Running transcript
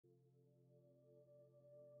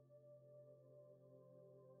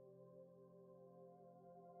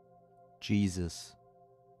Jesus,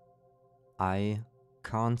 I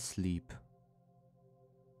can't sleep.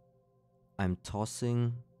 I'm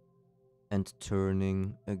tossing and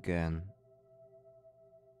turning again.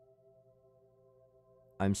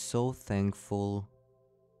 I'm so thankful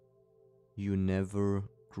you never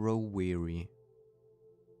grow weary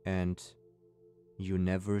and you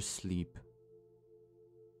never sleep.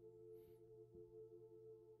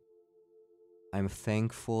 I'm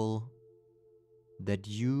thankful that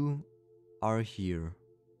you are here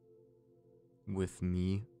with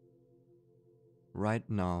me right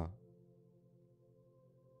now,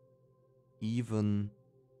 even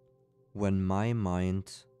when my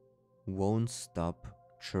mind won't stop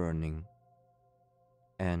churning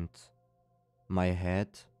and my head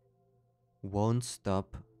won't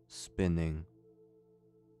stop spinning.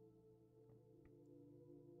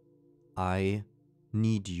 I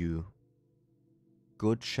need you,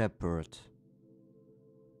 Good Shepherd,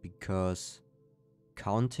 because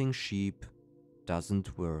counting sheep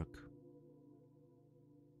doesn't work.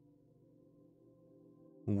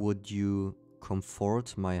 Would you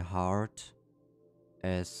comfort my heart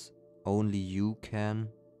as only you can?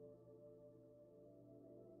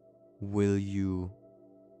 Will you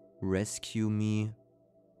rescue me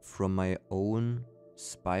from my own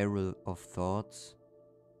spiral of thoughts?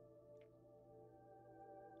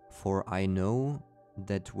 For I know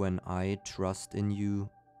that when I trust in you,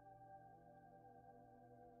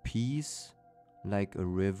 peace like a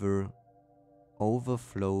river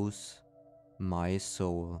overflows my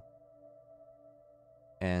soul,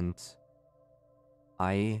 and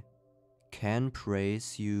I can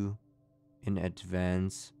praise you in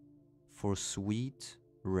advance for sweet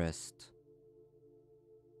rest.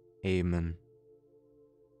 Amen.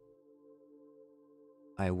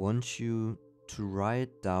 I want you to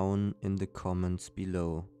write down in the comments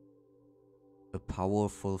below a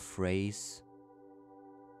powerful phrase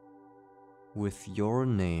with your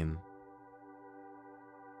name.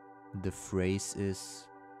 The phrase is,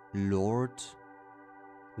 Lord,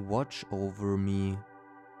 watch over me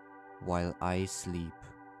while I sleep.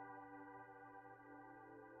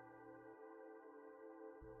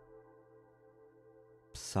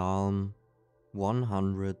 Psalm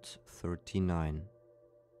 139.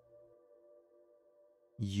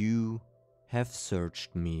 You have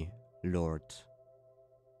searched me, Lord,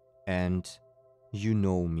 and you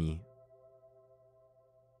know me.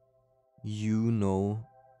 You know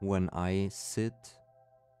when I sit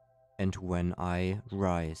and when I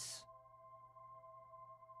rise.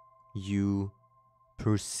 You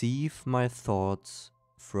perceive my thoughts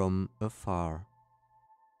from afar.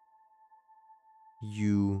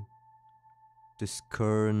 You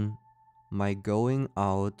discern my going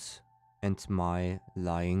out and my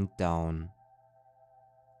lying down.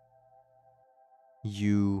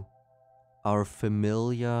 You are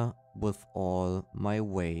familiar with all my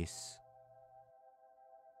ways.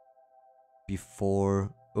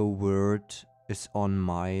 Before a word is on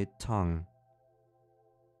my tongue,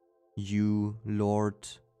 you, Lord,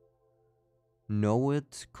 know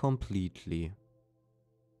it completely.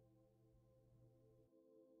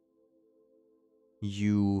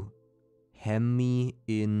 You hem me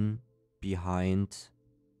in behind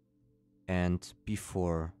and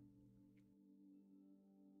before,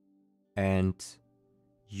 and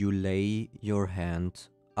you lay your hand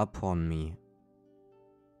upon me.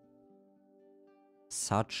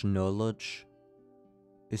 Such knowledge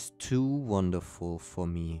is too wonderful for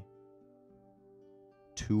me,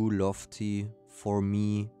 too lofty for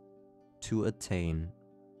me to attain.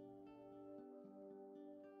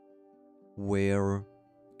 Where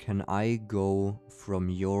can I go from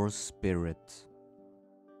your spirit?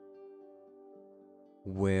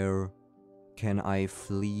 Where can I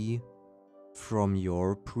flee from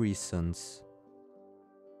your presence?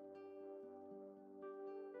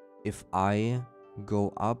 If I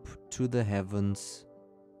go up to the heavens,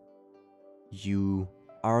 you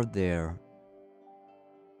are there.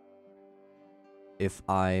 If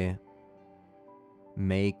I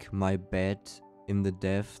make my bed in the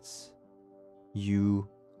depths, you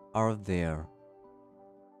are there.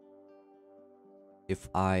 If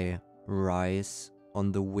I rise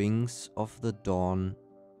on the wings of the dawn,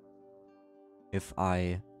 if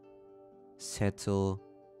I settle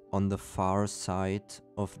on the far side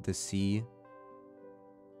of the sea,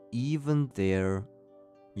 even there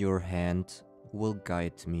your hand will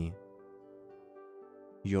guide me.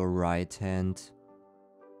 Your right hand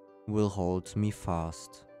will hold me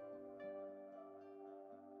fast.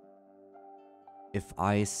 If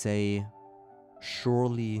I say,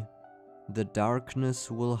 surely the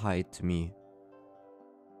darkness will hide me,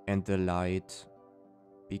 and the light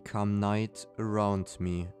become night around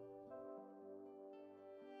me.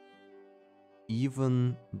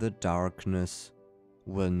 Even the darkness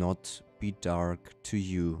will not be dark to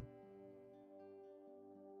you.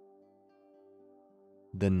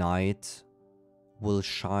 The night will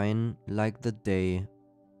shine like the day,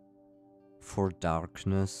 for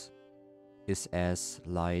darkness is as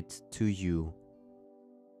light to you.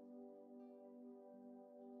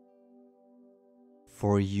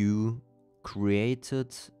 For you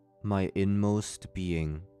created my inmost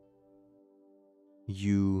being.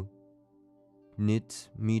 You knit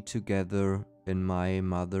me together in my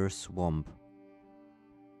mother's womb.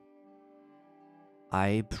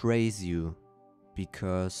 I praise you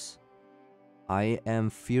because I am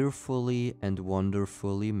fearfully and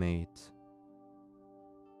wonderfully made.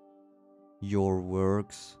 Your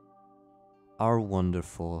works are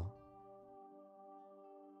wonderful.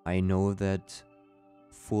 I know that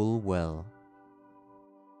full well.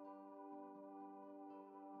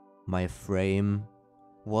 My frame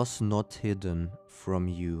was not hidden from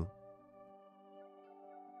you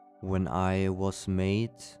when I was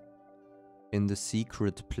made in the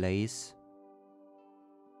secret place,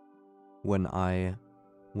 when I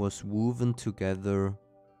was woven together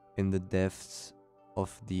in the depths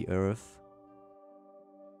of the earth.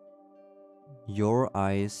 Your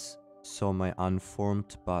eyes saw my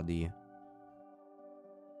unformed body.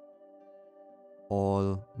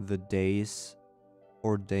 All the days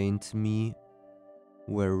ordained me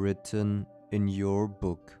were written in your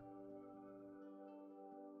book,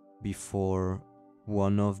 before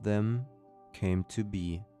one of them came to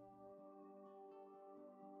be.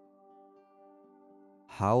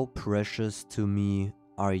 How precious to me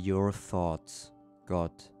are your thoughts,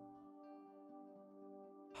 God!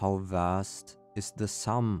 How vast is the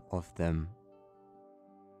sum of them!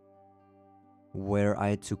 Were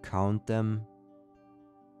I to count them,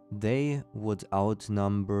 they would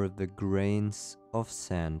outnumber the grains of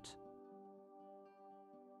sand.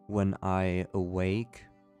 When I awake,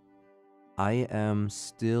 I am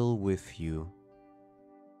still with you.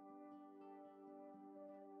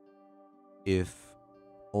 If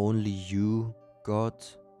only you, God,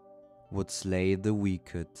 would slay the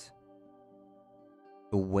wicked.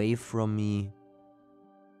 Away from me,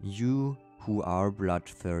 you who are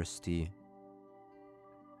bloodthirsty.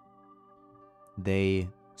 They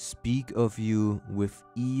speak of you with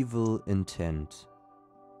evil intent.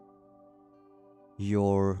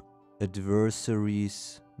 Your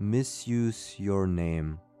adversaries misuse your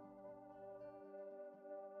name.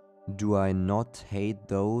 Do I not hate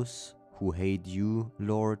those who hate you,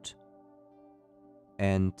 Lord,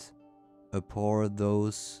 and abhor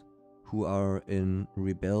those who are in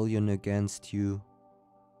rebellion against you?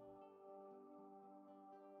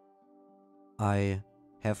 I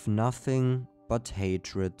have nothing but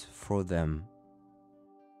hatred for them.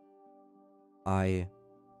 I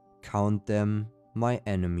count them my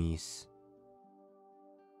enemies.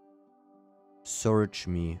 Search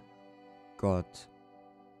me, God,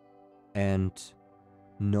 and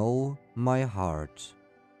know my heart.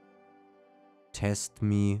 Test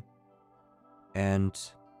me and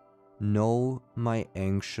know my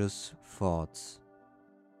anxious thoughts.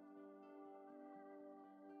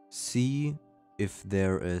 See if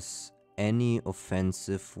there is any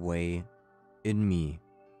offensive way in me,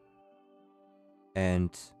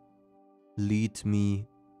 and lead me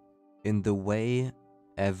in the way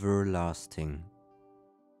everlasting.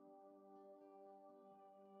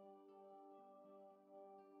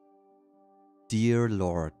 Dear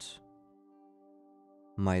Lord,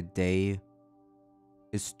 my day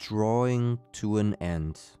is drawing to an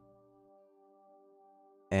end,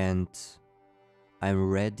 and I'm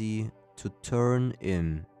ready to turn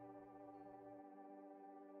in.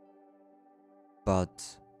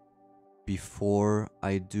 But before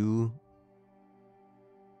I do,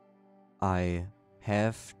 I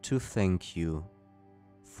have to thank you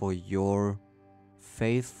for your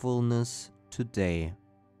faithfulness today.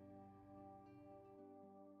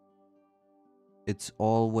 It's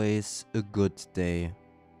always a good day,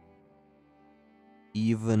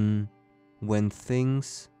 even when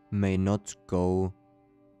things may not go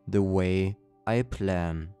the way I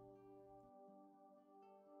plan,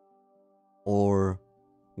 or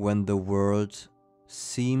when the world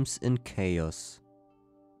seems in chaos,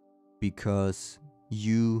 because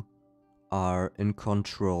you are in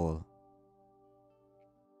control.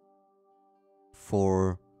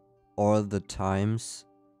 For all the times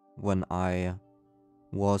when I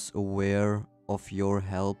was aware of your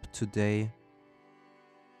help today,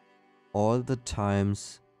 all the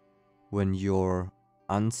times when your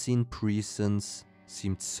unseen presence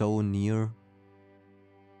seemed so near,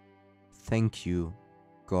 thank you,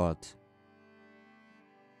 God,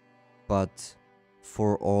 but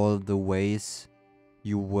for all the ways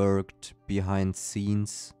you worked behind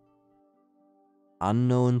scenes,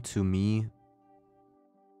 unknown to me,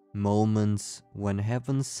 moments when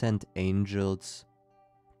heaven sent angels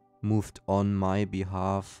moved on my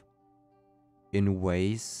behalf in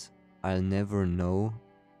ways I'll never know.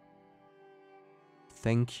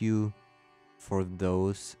 Thank you for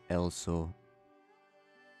those also,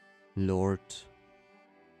 Lord.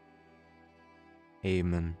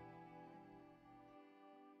 Amen.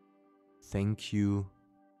 Thank you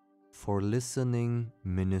for listening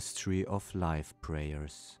Ministry of Life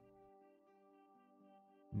prayers.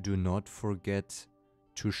 Do not forget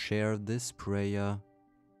to share this prayer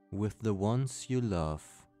with the ones you love.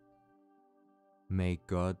 May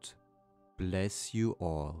God bless you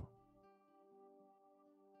all.